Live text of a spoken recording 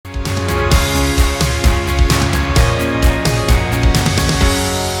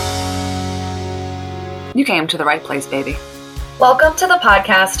You came to the right place, baby. Welcome to the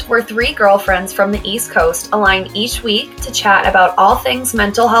podcast where three girlfriends from the East Coast align each week to chat about all things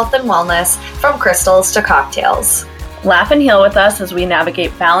mental health and wellness, from crystals to cocktails. Laugh and heal with us as we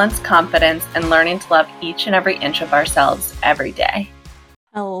navigate balance, confidence, and learning to love each and every inch of ourselves every day.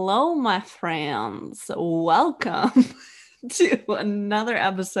 Hello, my friends. Welcome to another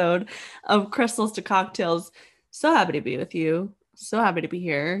episode of Crystals to Cocktails. So happy to be with you. So happy to be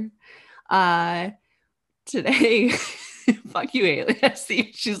here. Today, fuck you, Haley.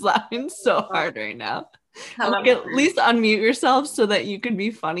 See, she's laughing so hard right now. Like, at least unmute yourself so that you can be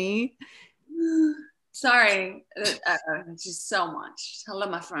funny. Sorry, just so much. Hello,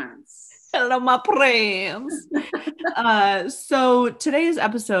 my friends. Hello, my friends. So today's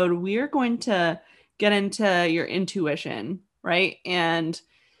episode, we are going to get into your intuition, right? And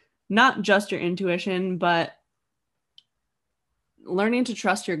not just your intuition, but learning to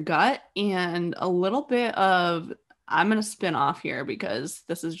trust your gut, and a little bit of, I'm going to spin off here because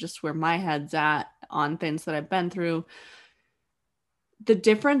this is just where my head's at on things that I've been through. The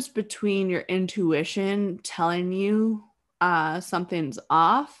difference between your intuition telling you something's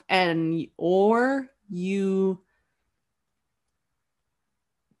off or you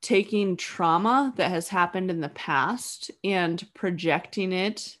taking trauma that has happened in the past and projecting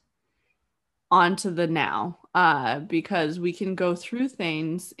it onto the now, because we can go through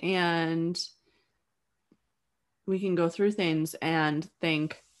things and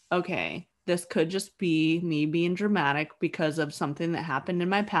think, okay, this could just be me being dramatic because of something that happened in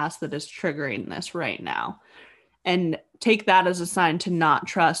my past that is triggering this right now, and take that as a sign to not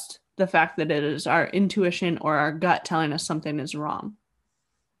trust the fact that it is our intuition or our gut telling us something is wrong.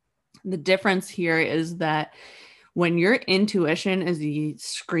 The difference here is that when your intuition is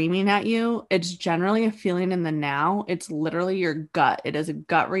screaming at you, it's generally a feeling in the now. It's literally your gut. It is a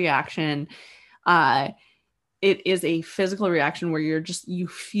gut reaction. It is a physical reaction where you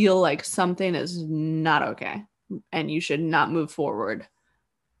feel like something is not okay and you should not move forward.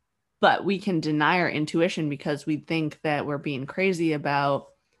 But we can deny our intuition because we think that we're being crazy about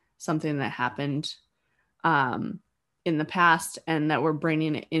something that happened in the past and that we're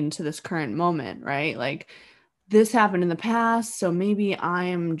bringing it into this current moment, right? Like, this happened in the past, so maybe I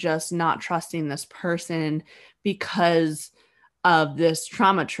am just not trusting this person because of this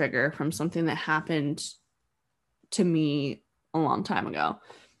trauma trigger from something that happened to me a long time ago.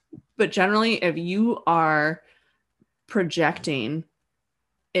 But generally, if you are projecting,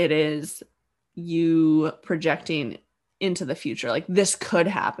 it is you projecting into the future. Like, this could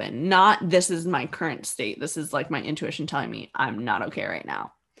happen, not this is my current state. This is like my intuition telling me I'm not okay right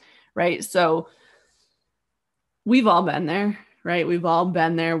now, right? So we've all been there, right? We've all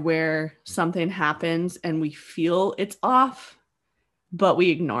been there where something happens and we feel it's off, but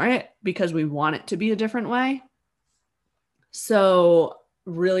we ignore it because we want it to be a different way. So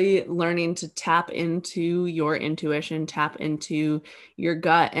really learning to tap into your intuition, tap into your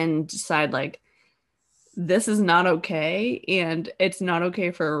gut and decide, like, this is not okay and it's not okay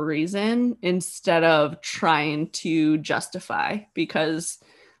for a reason, instead of trying to justify, because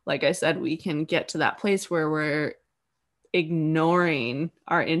like I said, we can get to that place where we're ignoring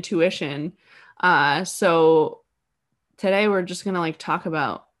our intuition. So today we're just going to talk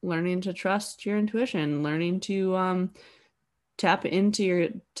about learning to trust your intuition, learning to tap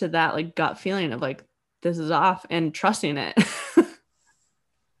into that gut feeling of like, this is off, and trusting it.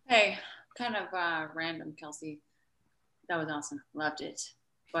 Hey, kind of random, Kelsey. That was awesome. Loved it.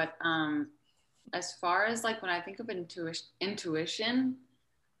 But as far as when I think of intuition,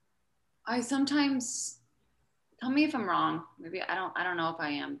 I sometimes, tell me if I'm wrong. Maybe I don't know if I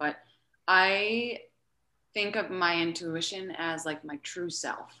am, but I think of my intuition as my true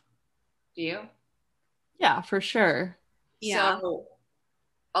self. Do you? Yeah, for sure. Yeah. So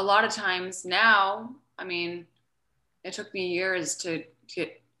a lot of times now, I mean, it took me years to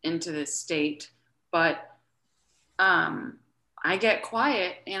get into this state, but I get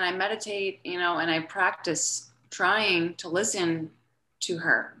quiet and I meditate, and I practice trying to listen to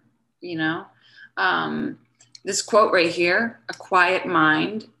her, this quote right here: a quiet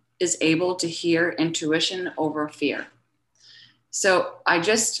mind is able to hear intuition over fear. So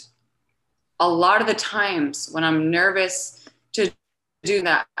a lot of the times when I'm nervous to do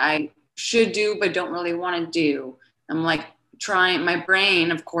that I should do but don't really want to do, I'm trying, my brain,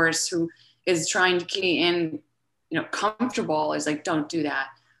 of course, who is trying to keep me in, comfortable, is don't do that.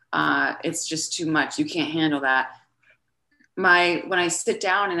 It's just too much. You can't handle that. When I sit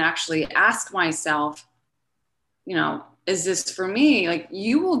down and actually ask myself, is this for me?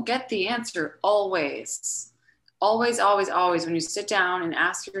 You will get the answer always. Always, always, always. When you sit down and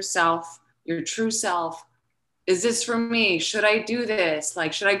ask yourself your true self. Is this for me? Should I do this?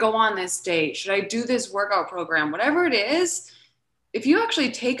 Like, should I go on this date? Should I do this workout program? Whatever it is, if you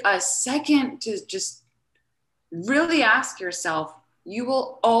actually take a second to just really ask yourself, you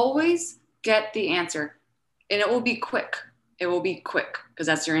will always get the answer, and it will be quick. It will be quick because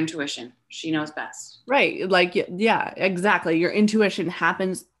that's your intuition. She knows best. Right. Like, yeah, exactly. Your intuition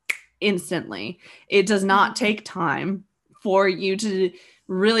happens instantly. It does not take time for you to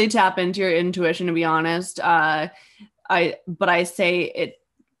really tap into your intuition, to be honest. But I say it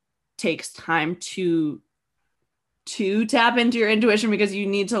takes time to tap into your intuition because you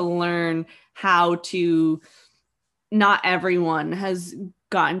need to learn how to. Not everyone has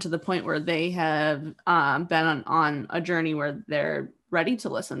gotten to the point where they have been on a journey where they're ready to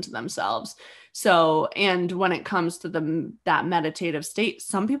listen to themselves. So, and when it comes to that meditative state,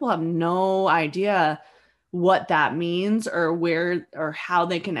 some people have no idea what that means or where or how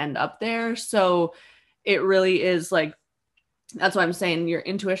they can end up there. So it really is like, that's what I'm saying. Your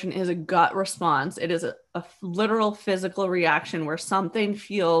intuition is a gut response. It is a literal physical reaction where something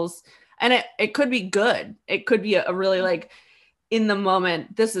feels, and it could be good. It could be a really like in the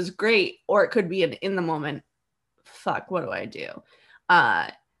moment, this is great. Or it could be an in the moment, fuck, what do I do?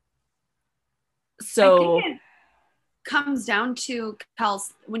 So I think it comes down to,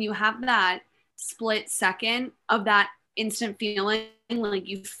 Kels, when you have that split second of that instant feeling, like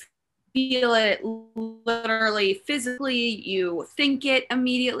you feel it literally physically, you think it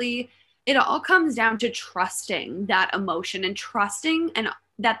immediately, it all comes down to trusting that emotion and trusting and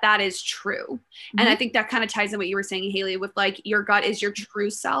that is true. Mm-hmm. And I think that kind of ties in what you were saying, Haley, with like your gut is your true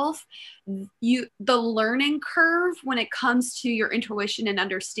self. The learning curve when it comes to your intuition and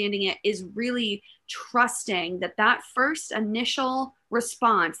understanding it is really trusting that first initial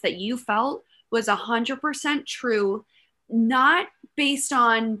response that you felt was 100% true, not based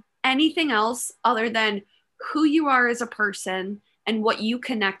on anything else other than who you are as a person and what you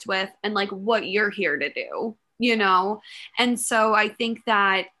connect with and like what you're here to do, you know? And so I think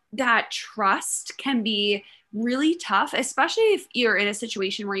that trust can be really tough, especially if you're in a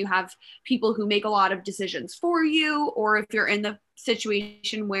situation where you have people who make a lot of decisions for you, or if you're in the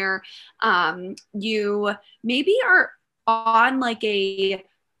situation where you maybe are on like a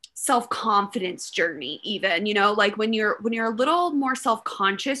self-confidence journey, even, you know, like when you're a little more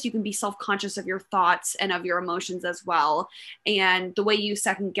self-conscious, you can be self-conscious of your thoughts and of your emotions as well. And the way you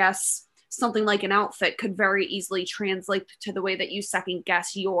second guess something like an outfit could very easily translate to the way that you second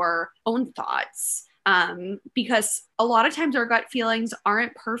guess your own thoughts. Because a lot of times our gut feelings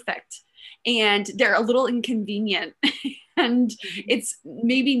aren't perfect and they're a little inconvenient and it's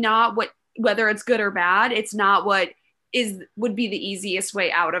maybe not whether it's good or bad, it's not what would be the easiest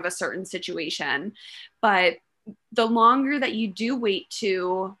way out of a certain situation. But the longer that you do wait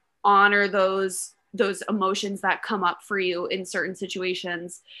to honor those emotions that come up for you in certain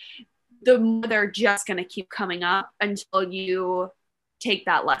situations, the more they're just going to keep coming up until you take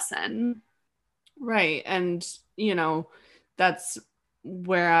that lesson. Right. And, you know, that's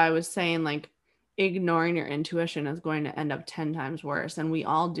where I was saying, like, ignoring your intuition is going to end up 10 times worse. And we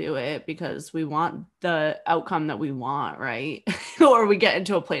all do it because we want the outcome that we want, right? Or we get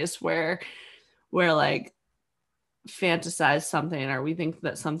into a place where we're like fantasize something, or we think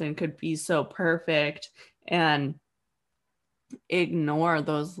that something could be so perfect, and ignore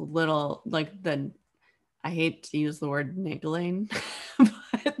those little, like, I hate to use the word niggling,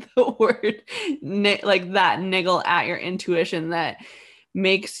 but the word like that niggle at your intuition that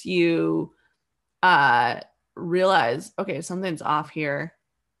makes you realize, okay, something's off here.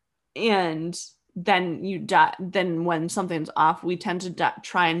 And then then when something's off, we tend to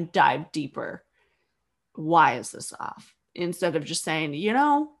try and dive deeper. Why is this off? Instead of just saying, you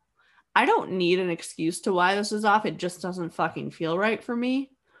know, I don't need an excuse to why this is off. It just doesn't fucking feel right for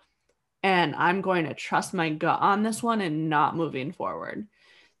me. And I'm going to trust my gut on this one and not moving forward.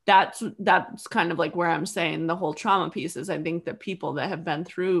 That's kind of like where I'm saying the whole trauma piece is. I think that people that have been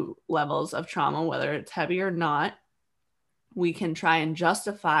through levels of trauma, whether it's heavy or not, we can try and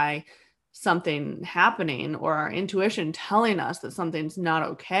justify something happening or our intuition telling us that something's not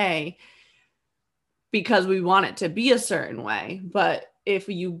okay because we want it to be a certain way. But if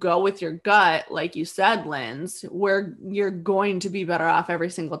you go with your gut, like you said, Linz, where you're going to be better off every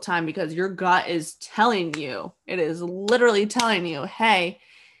single time because your gut is telling you, it is literally telling you, hey,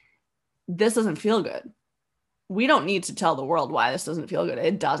 this doesn't feel good. We don't need to tell the world why this doesn't feel good.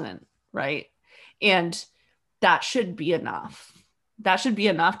 It doesn't, right? And that should be enough. That should be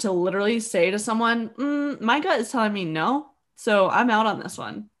enough to literally say to someone, my gut is telling me no, so I'm out on this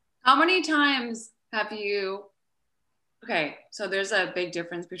one. How many times have you Okay, so there's a big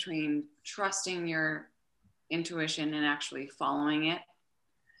difference between trusting your intuition and actually following it.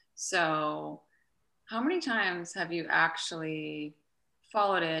 So, how many times have you actually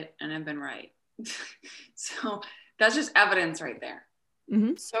followed it and have been right? So, that's just evidence right there.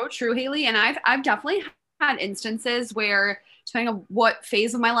 Mm-hmm. So true, Haley. And I've definitely had instances where, depending on what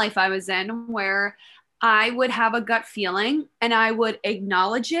phase of my life I was in, where I would have a gut feeling and I would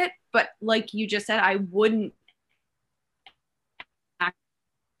acknowledge it, but like you just said, I wouldn't act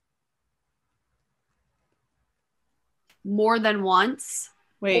more than once.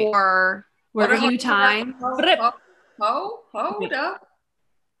 Wait, or we're a few times. Hold up.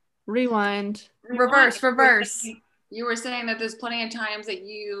 Rewind. Reverse. You were saying that there's plenty of times that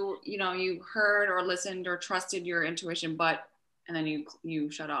you heard or listened or trusted your intuition, and then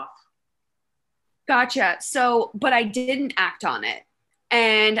you shut off. Gotcha. So, but I didn't act on it.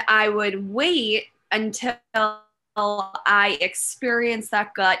 And I would wait until I experienced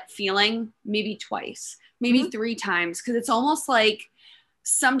that gut feeling maybe twice, maybe 3 times. Cause it's almost like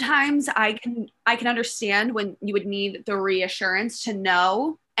sometimes I can understand when you would need the reassurance to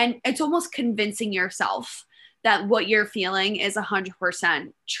know. And it's almost convincing yourself that what you're feeling is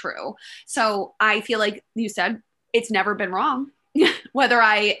 100% true. So I feel like you said, it's never been wrong. Whether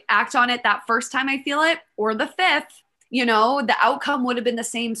I act on it that first time I feel it or the 5th, the outcome would have been the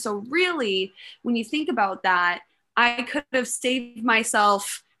same. So really, when you think about that, I could have saved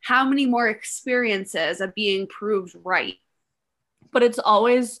myself how many more experiences of being proved right. But it's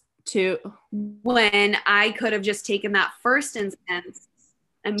always when I could have just taken that first instance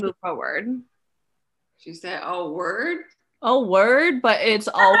and moved forward. She said, "Oh, word." Oh, word, but it's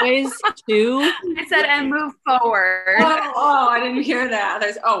always to. I said, and move forward. Oh, I didn't hear that.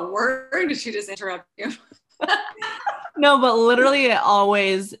 There's, oh, word. Did she just interrupt you? No, but literally it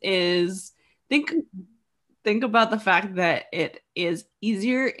always is. Think about the fact that it is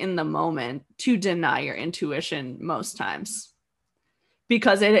easier in the moment to deny your intuition most times.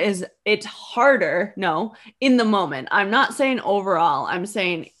 Because it's harder. No, in the moment. I'm not saying overall. I'm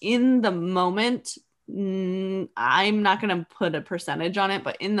saying in the moment. I'm not going to put a percentage on it,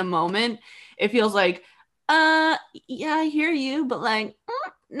 but in the moment, it feels like, yeah, I hear you, but like,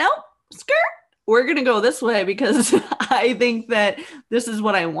 nope, skirt. We're going to go this way because I think that this is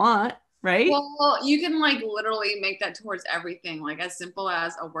what I want, right? Well, you can like literally make that towards everything, like as simple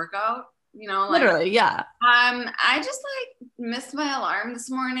as a workout. Like, literally, yeah. I just like missed my alarm this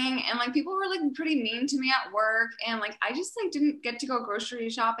morning, and like people were like pretty mean to me at work, and like I just like didn't get to go grocery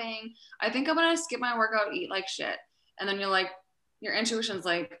shopping. I think I'm gonna skip my workout, eat like shit, and then you're like, your intuition's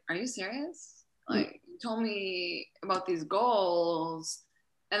like, are you serious? Like you told me about these goals,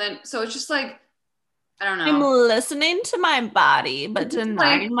 and then so it's just like, I don't know. I'm listening to my body, but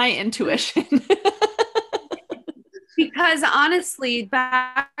denying my intuition. Because honestly,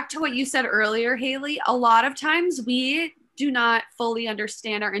 back to what you said earlier, Haley, a lot of times we do not fully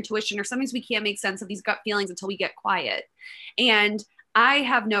understand our intuition, or sometimes we can't make sense of these gut feelings until we get quiet. And I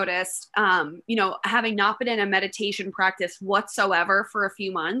have noticed, having not been in a meditation practice whatsoever for a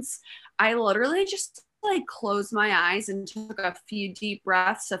few months, I literally just like closed my eyes and took a few deep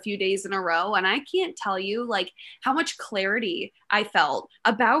breaths a few days in a row, and I can't tell you like how much clarity I felt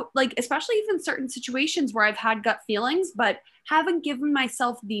about, like, especially even certain situations where I've had gut feelings but haven't given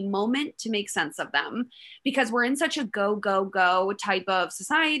myself the moment to make sense of them, because we're in such a go type of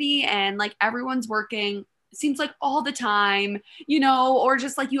society, and like everyone's working, it seems like all the time, or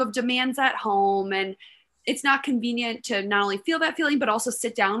just like you have demands at home, and it's not convenient to not only feel that feeling, but also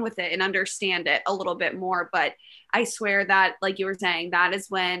sit down with it and understand it a little bit more. But I swear that, like you were saying, that is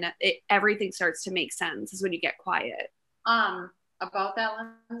when everything starts to make sense, is when you get quiet. About that,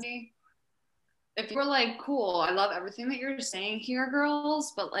 Lindsay, if you were like, cool, I love everything that you're saying here,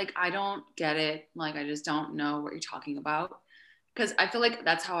 girls, but like, I don't get it. Like, I just don't know what you're talking about. Because I feel like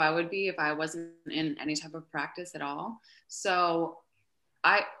that's how I would be if I wasn't in any type of practice at all. So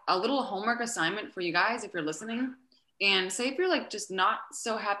a little homework assignment for you guys, if you're listening, and say if you're like just not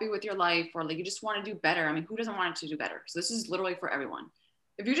so happy with your life, or like you just want to do better. I mean, who doesn't want it to do better? So this is literally for everyone.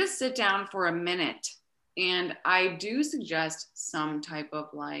 If you just sit down for a minute, and I do suggest some type of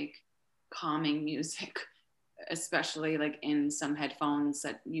like calming music, especially like in some headphones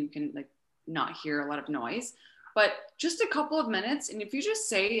that you can like not hear a lot of noise, but just a couple of minutes. And if you just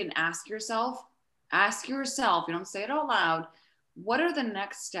say and ask yourself, you don't say it out loud, what are the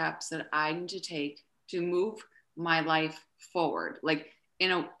next steps that I need to take to move my life forward, like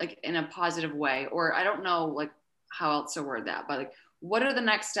in a positive way? Or I don't know like how else to word that, but like, what are the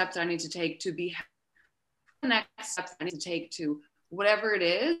next steps I need to take to be the next steps I need to take to whatever it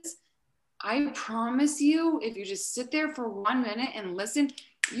is I promise you, if you just sit there for 1 minute and listen,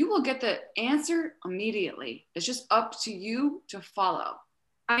 you will get the answer immediately. It's just up to you to follow.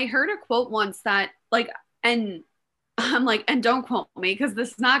 I heard a quote once that like, and I'm like, and don't quote me because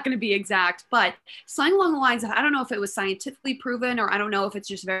this is not going to be exact, but something along the lines of, I don't know if it was scientifically proven or I don't know if it's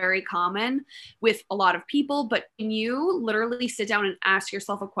just very common with a lot of people, but when you literally sit down and ask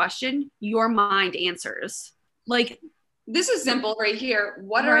yourself a question, your mind answers. Like, this is simple right here.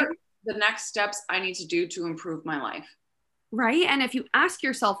 What right? are the next steps I need to do to improve my life? Right. And if you ask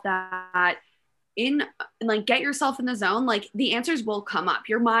yourself that, in like get yourself in the zone, like the answers will come up.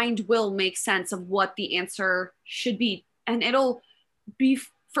 Your mind will make sense of what the answer should be, and it'll be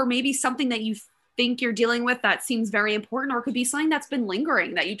for maybe something that you think you're dealing with that seems very important, or it could be something that's been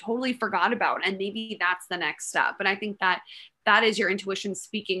lingering that you totally forgot about, and maybe that's the next step. But I think that that is your intuition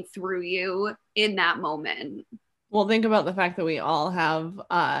speaking through you in that moment. Well, think about the fact that we all have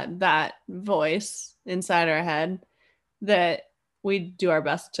that voice inside our head that we do our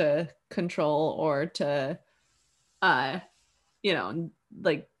best to control or to, like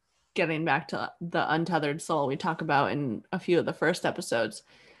getting back to the untethered soul we talk about in a few of the first episodes.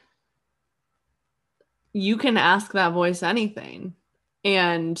 You can ask that voice anything,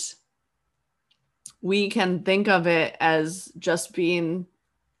 and we can think of it as just being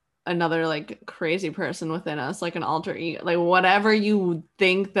another like crazy person within us, like an alter ego, like whatever you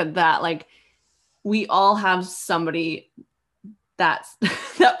think that like we all have somebody that's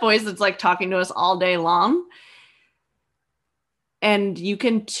that voice that's like talking to us all day long, and you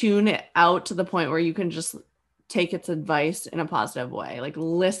can tune it out to the point where you can just take its advice in a positive way, like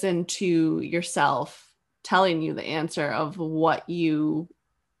listen to yourself telling you the answer of what you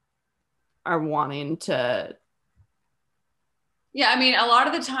are wanting to. Yeah, I mean, a lot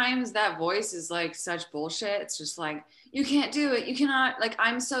of the times that voice is like such bullshit. It's just like, you can't do it. You cannot, like,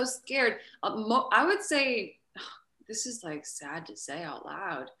 I'm so scared. I would say, this is like sad to say out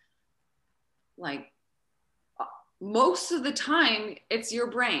loud. Like, most of the time, it's your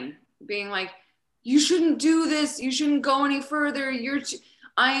brain being like, you shouldn't do this. You shouldn't go any further.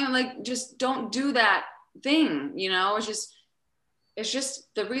 I am like, just don't do that thing. You know, it's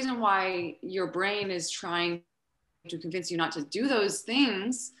just the reason why your brain is trying to convince you not to do those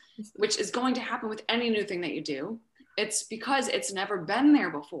things, which is going to happen with any new thing that you do. It's because it's never been there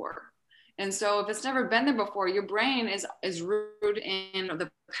before. And so if it's never been there before, your brain is rooted in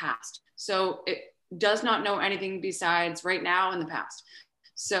the past. So it does not know anything besides right now and the past.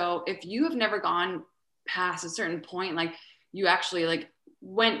 So if you have never gone past a certain point, like you actually like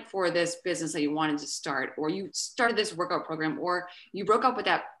went for this business that you wanted to start, or you started this workout program, or you broke up with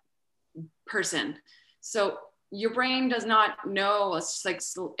that person. So your brain does not know. It's just like,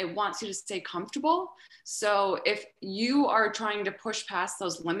 it wants you to stay comfortable. So if you are trying to push past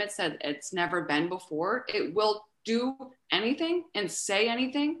those limits that it's never been before, it will do anything and say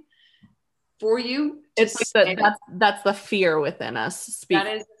anything for you. It's like that's the fear within us speaking.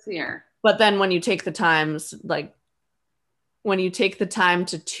 That is the fear. But then when you take the times, like when you take the time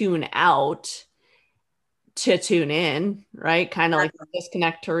to tune out to tune in, right? Kind of like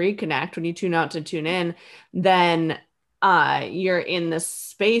disconnect to reconnect. When you tune out to tune in, then you're in this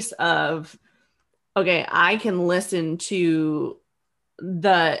space of, okay, I can listen to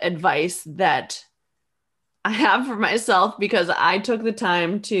the advice that I have for myself because I took the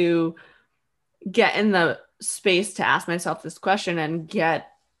time to get in the space to ask myself this question, and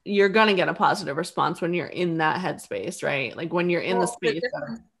you're going to get a positive response when you're in that headspace, right? Like when you're in the space.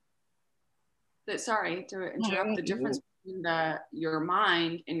 Sorry to interrupt. The difference between your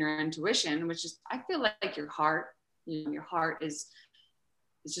mind and your intuition, which is, I feel like your heart, your heart is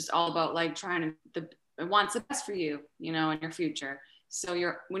just all about like trying to, it wants the best for you, in your future. So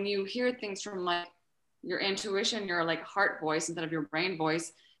when you hear things from like your intuition, your like heart voice instead of your brain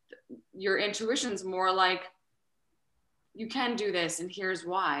voice, your intuition's more like, you can do this and here's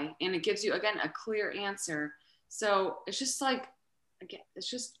why. And it gives you, again, a clear answer. So it's just like, again, it's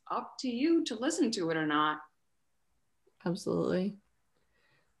just up to you to listen to it or not. Absolutely.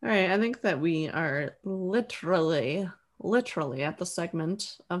 All right. I think that we are literally at the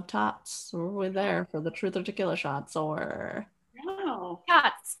segment of tots. Were we there for the truth or tequila shots, or? No.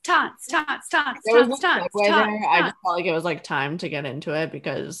 Tots. I just felt like it was like time to get into it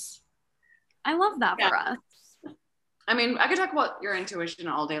because I love that for us. I mean, I could talk about your intuition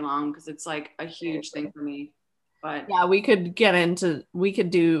all day long because it's like a huge thing for me. But yeah, we could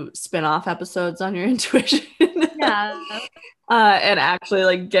do spin-off episodes on your intuition. Yeah. And actually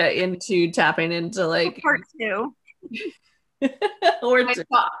like get into tapping into like part 2.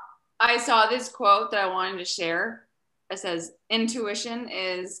 I saw this quote that I wanted to share. It says, intuition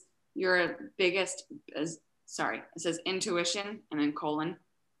is your biggest, sorry, it says intuition and then colon,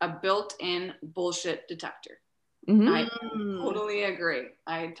 a built-in bullshit detector. I totally agree.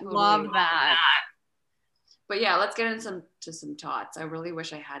 I totally love agree. that. But yeah, let's get into some tots. I really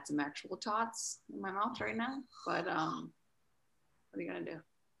wish I had some actual tots in my mouth right now. But what are you gonna do?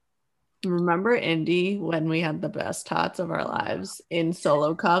 Remember Indy when we had the best tots of our lives in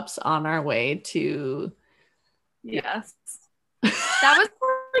solo cups on our way to Yes. That was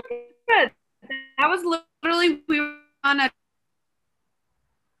really good. That was literally, we were on a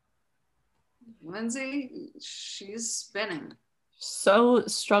Lindsay, she's spinning. so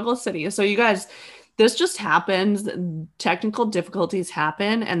struggle city. So you guys, this just happens. Technical difficulties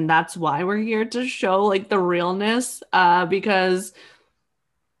happen, and that's why we're here to show like the realness. Because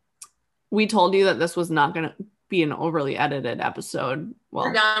we told you that this was not going to be an overly edited episode. Well,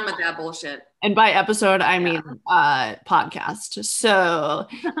 we're done with that bullshit. And by episode, I mean podcast. So,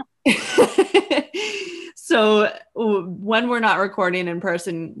 so when we're not recording in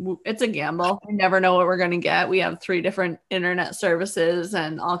person, it's a gamble. We never know what we're going to get. We have 3 different internet services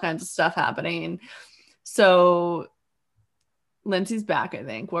and all kinds of stuff happening. So, Lindsay's back, I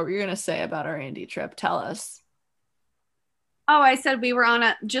think. What were you going to say about our Indy trip? Tell us. Oh, I said we were on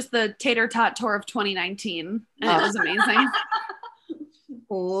just the Tater Tot tour of 2019, and it was amazing.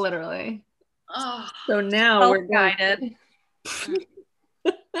 Literally. Oh, so now we're guided.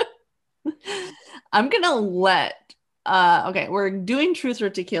 I'm gonna let okay, we're doing truth or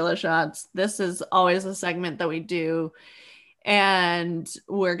tequila shots. This is always a segment that we do, and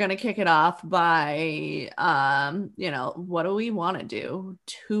we're gonna kick it off by what do we want to do?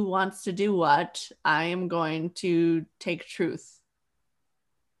 Who wants to do what? I am going to take truth.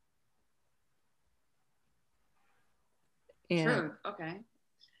 Truth. Okay.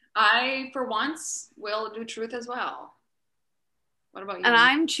 I, for once, will do truth as well. What about you? And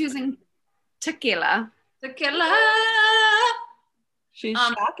I'm choosing tequila. Tequila. She's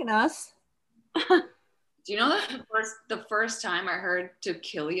shocking us. Do you know that the first time I heard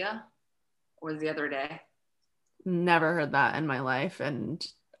tequila was the other day? Never heard that in my life, and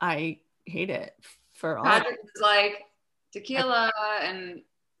I hate it for all. Patrick was like tequila and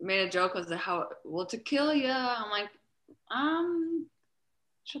made a joke was how tequila. I'm like,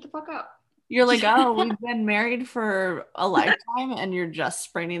 shut the fuck up. You're like, oh, we've been married for a lifetime and you're just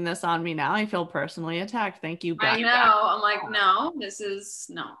springing this on me now. I feel personally attacked. Thank you. I know. I'm like, no, this is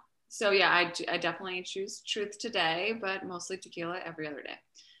no. So yeah, I definitely choose truth today, but mostly tequila every other day.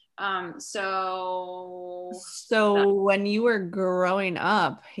 So when you were growing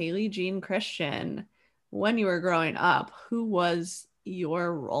up, Haley Jean Christian, when you were growing up, who was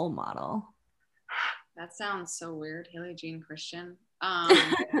your role model? That sounds so weird, Haley Jean Christian.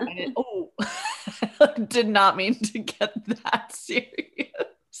 Did not mean to get that serious.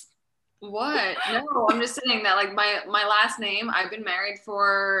 What? No, I'm just saying that like my last name, I've been married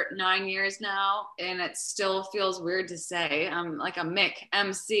for 9 years now, and it still feels weird to say. I'm like a Mick,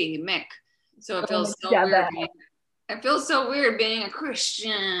 MC, Mick. So it feels so weird. It feels so weird being a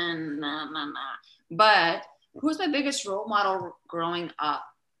Christian. But who's my biggest role model growing up?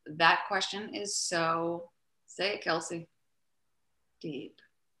 That question is so, say it, Kelsey. Deep.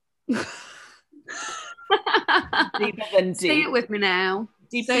 Deeper than deep. Say it with me now.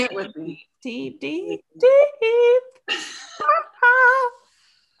 Deep, say it with me. Deep, deep, deep.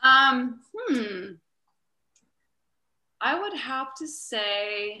 I would have to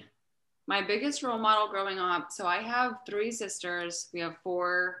say my biggest role model growing up. So I have 3 sisters. We have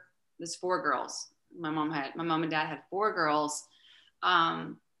 4. There's 4 girls. My mom and dad had 4 girls.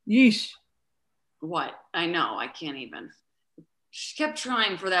 Yeesh. What? I know. I can't even. She kept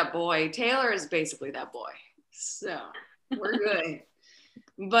trying for that boy. Taylor is basically that boy. So we're good.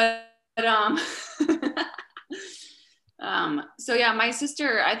 But so yeah, my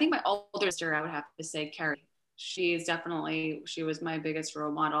sister, I think my older sister, I would have to say Carrie. She was my biggest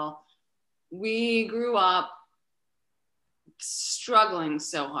role model. We grew up struggling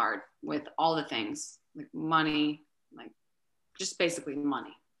so hard with all the things, like money, like just basically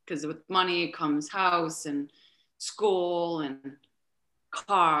money. Because with money comes house and school and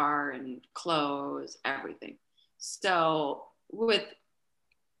car and clothes, everything. So with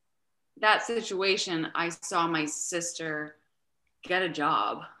that situation, I saw my sister get a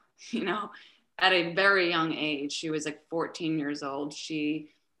job, at a very young age. She was like 14 years old. She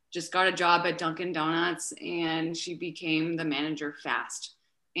just got a job at Dunkin' Donuts and she became the manager fast.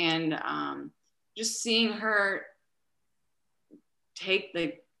 And just seeing her take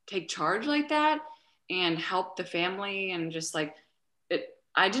charge like that and help the family, and just like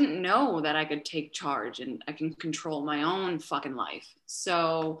I didn't know that I could take charge and I can control my own fucking life.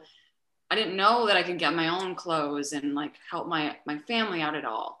 So I didn't know that I could get my own clothes and like help my family out at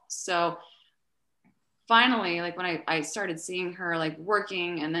all. So finally, like when I started seeing her like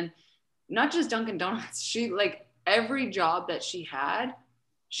working, and then not just Dunkin' Donuts, she like every job that she had,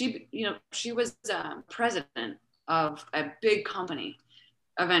 she was president of a big company.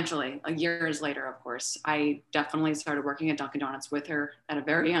 Eventually, like years later, of course, I definitely started working at Dunkin' Donuts with her at a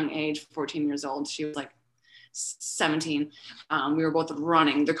very young age, 14 years old. She was like 17. We were both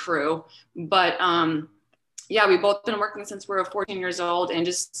running the crew, but yeah, we've both been working since we were 14 years old, and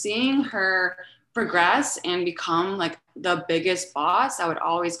just seeing her progress and become like the biggest boss. I would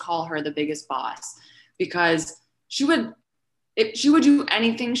always call her the biggest boss because she would do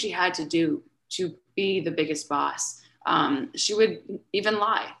anything she had to do to be the biggest boss. She would even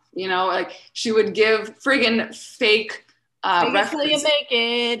lie, like she would give friggin' fake references. You make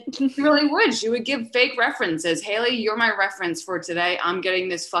it. She really would. She would give fake references. Haley, you're my reference for today. I'm getting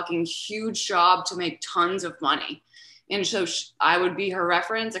this fucking huge job to make tons of money. And so I would be her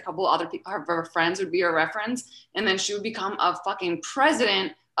reference. A couple other people, her friends would be her reference. And then she would become a fucking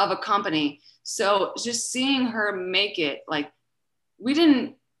president of a company. So just seeing her make it, like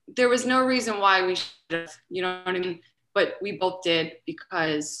there was no reason why we should have, you know what I mean? But we both did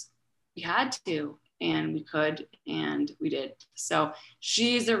because we had to, and we could, and we did. So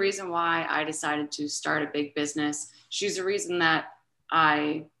she's the reason why I decided to start a big business. She's the reason that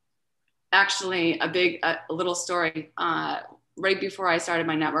I actually, a little story, right before I started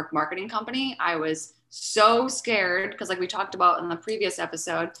my network marketing company, I was so scared because like we talked about in the previous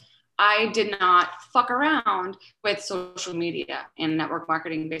episode, I did not fuck around with social media, and network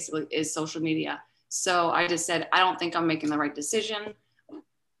marketing basically is social media. So I just said, I don't think I'm making the right decision.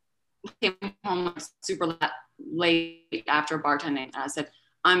 Came home super late after bartending. And I said,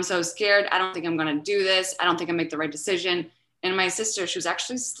 I'm so scared. I don't think I'm going to do this. I don't think I make the right decision. And my sister, she was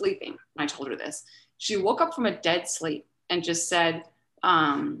actually sleeping when I told her this. She woke up from a dead sleep and just said,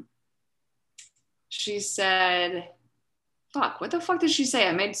 fuck, what the fuck did she say?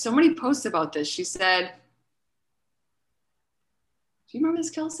 I made so many posts about this. She said, do you remember this,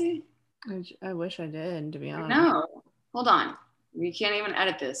 Kelsey? I wish I did, to be honest. No, hold on. We can't even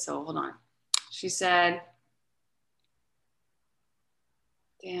edit this, so hold on. She said,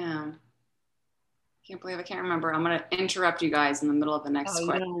 damn. Can't believe I can't remember. I'm going to interrupt you guys in the middle of the next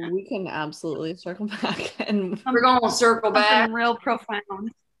question. We can absolutely circle back. And we're going to circle back. Real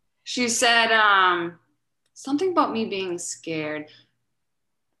profound. She said something about me being scared.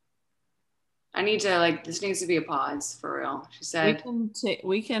 I need to, this needs to be a pause for real. She said.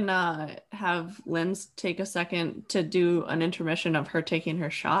 We can have Linz take a second to do an intermission of her taking her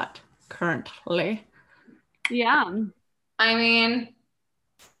shot currently. Yeah. I mean,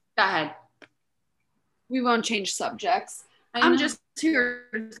 go ahead. We won't change subjects. I'm just here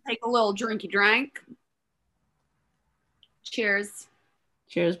to take a little drinky drink. Cheers.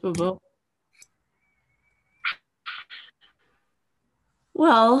 Cheers, boo-boo.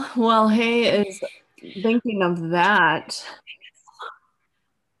 Well, Hay is thinking of that.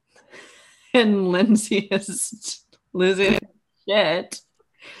 And Lindsay is losing shit.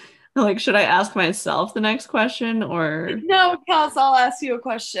 Like, should I ask myself the next question or? No, Kels, I'll ask you a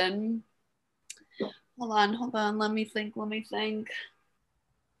question. Hold on. Let me think. I'm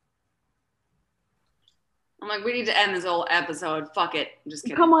like, we need to end this whole episode. Fuck it. I'm just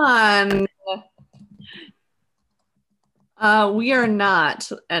kidding. Come on. We are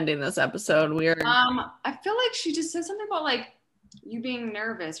not ending this episode. We are. I feel like she just said something about like you being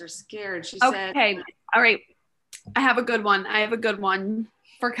nervous or scared. She said. Okay. All right. I have a good one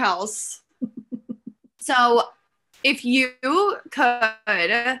for Kels. So if you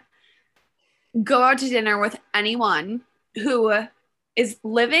could go out to dinner with anyone who is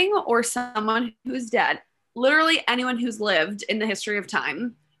living or someone who's dead, literally anyone who's lived in the history of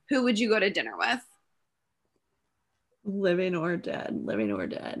time, who would you go to dinner with? Living or dead.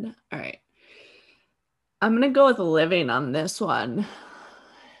 All right. I'm going to go with living on this one.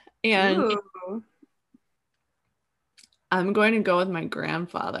 And Ooh. I'm going to go with my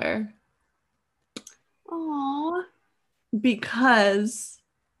grandfather. Aww. Because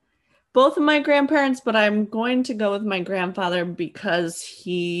both of my grandparents, but I'm going to go with my grandfather because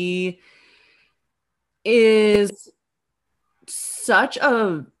he is such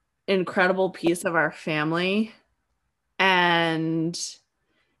an incredible piece of our family. And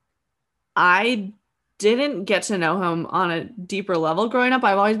I didn't get to know him on a deeper level growing up.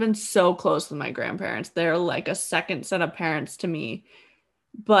 I've always been so close with my grandparents. They're like a second set of parents to me.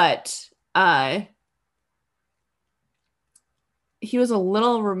 But he was a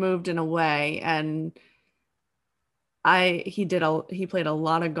little removed in a way, and he played a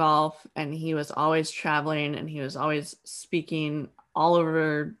lot of golf, and he was always traveling, and he was always speaking all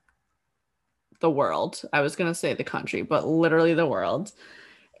over the world. I was going to say the country, but literally the world.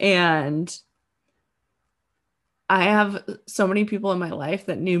 And I have so many people in my life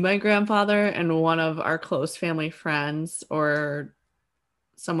that knew my grandfather, and one of our close family friends or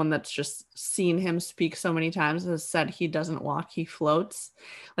someone that's just seen him speak so many times has said he doesn't walk, he floats.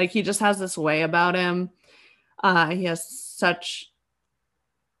 Like, he just has this way about him. He has such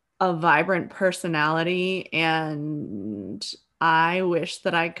a vibrant personality, and I wish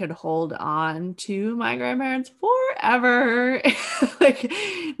that I could hold on to my grandparents forever. Like,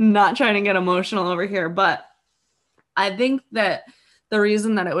 not trying to get emotional over here, but I think that the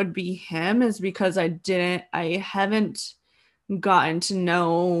reason that it would be him is because I haven't gotten to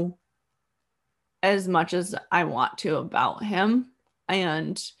know as much as I want to about him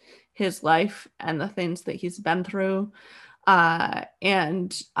and his life and the things that he's been through.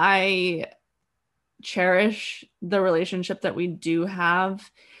 And I cherish the relationship that we do have.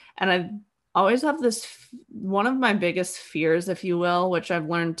 And I always have this, one of my biggest fears, if you will, which I've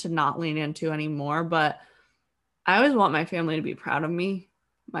learned to not lean into anymore, but I always want my family to be proud of me,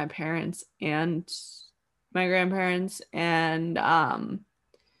 my parents and my grandparents. And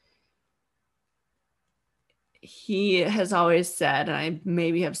he has always said, and I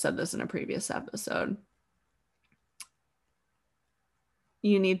maybe have said this in a previous episode,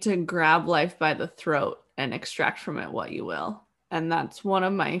 you need to grab life by the throat and extract from it what you will. And that's one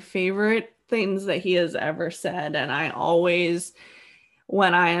of my favorite things that he has ever said. And I always,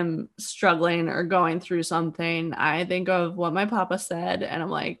 when I am struggling or going through something, I think of what my papa said, and I'm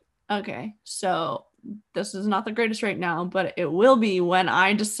like, okay, so this is not the greatest right now, but it will be when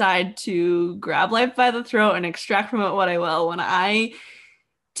I decide to grab life by the throat and extract from it what I will, when I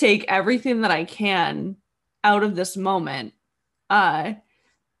take everything that I can out of this moment.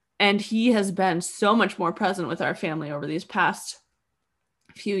 And he has been so much more present with our family over these past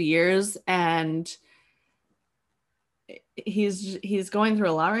few years, and he's going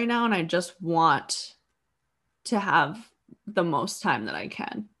through a lot right now, and I just want to have the most time that I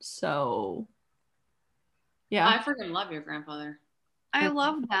can. So yeah. I freaking love your grandfather. I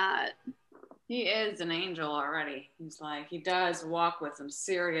love that. He is an angel already. He's like, he does walk with some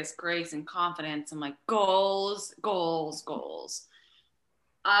serious grace and confidence. I'm like, goals, goals, goals.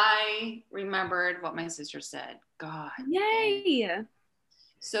 I remembered what my sister said. God. Yay.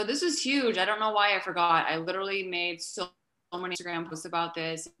 So this is huge. I don't know why I forgot. I literally made so many Instagram posts about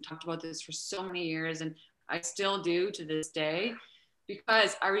this, and talked about this for so many years, and I still do to this day,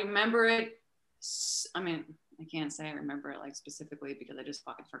 because I remember it. I mean, I can't say I remember it like specifically because I just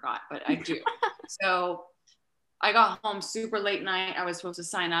fucking forgot, but I do. So I got home super late night. I was supposed to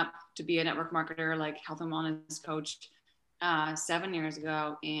sign up to be a network marketer, like health and wellness coach, 7 years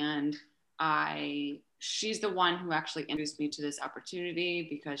ago. And she's the one who actually introduced me to this opportunity,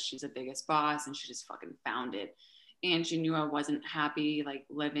 because she's the biggest boss and she just fucking found it. And she knew I wasn't happy, like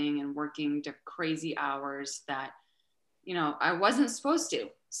living and working crazy hours that, you know, I wasn't supposed to.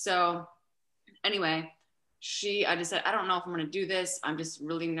 So anyway, I just said, I don't know if I'm going to do this. I'm just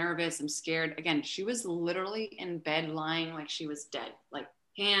really nervous. I'm scared. Again, she was literally in bed lying like she was dead, like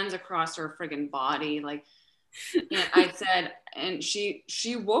hands across her friggin' body. Like, and I said, and she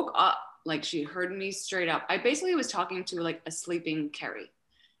woke up, like she heard me straight up. I basically was talking to like a sleeping Carrie,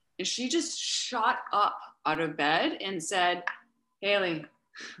 and she just shot up out of bed and said, Haley,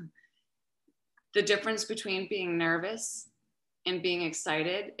 the difference between being nervous and being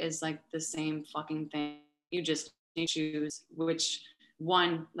excited is like the same fucking thing. You just need to choose which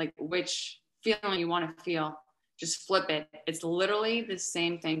one, like which feeling you want to feel. Just flip it. It's literally the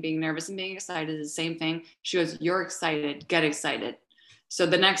same thing. Being nervous and being excited is the same thing. She goes, you're excited, get excited. So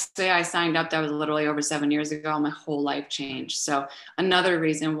the next day I signed up, that was literally over 7 years ago. My whole life changed. So another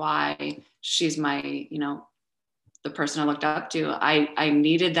reason why she's my, you know, the person I looked up to. I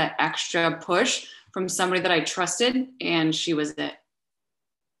needed that extra push from somebody that I trusted, and she was it.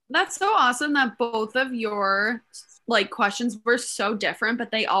 That's so awesome that both of your like questions were so different, but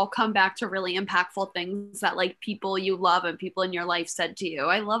they all come back to really impactful things that like people you love and people in your life said to you.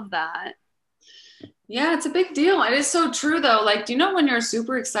 I love that. Yeah, it's a big deal. It is so true though. Like, do you know when you're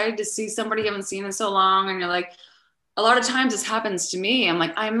super excited to see somebody you haven't seen in so long, and you're like, a lot of times this happens to me. I'm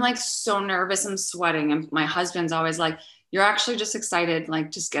like so nervous, I'm sweating. And my husband's always like, you're actually just excited.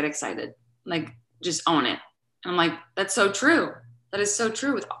 Like, just get excited. Like, just own it. And I'm like, that's so true. That is so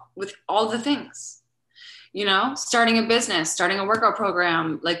true with all the things, you know, starting a business, starting a workout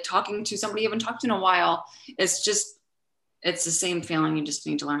program, like talking to somebody you haven't talked to in a while. It's the same feeling. You just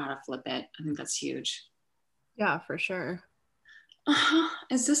need to learn how to flip it. I think that's huge. Yeah, for sure.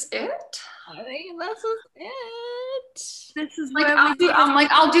 Is this it? I think this is it. This is Like where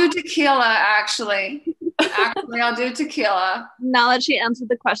I'll do tequila actually. Actually, I'll do tequila. Now that she answered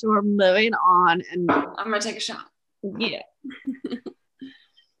the question, we're moving on, and I'm gonna take a shot. yeah.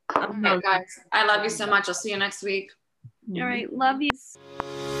 Okay, guys, I love you so much. I'll see you next week. All right, love you.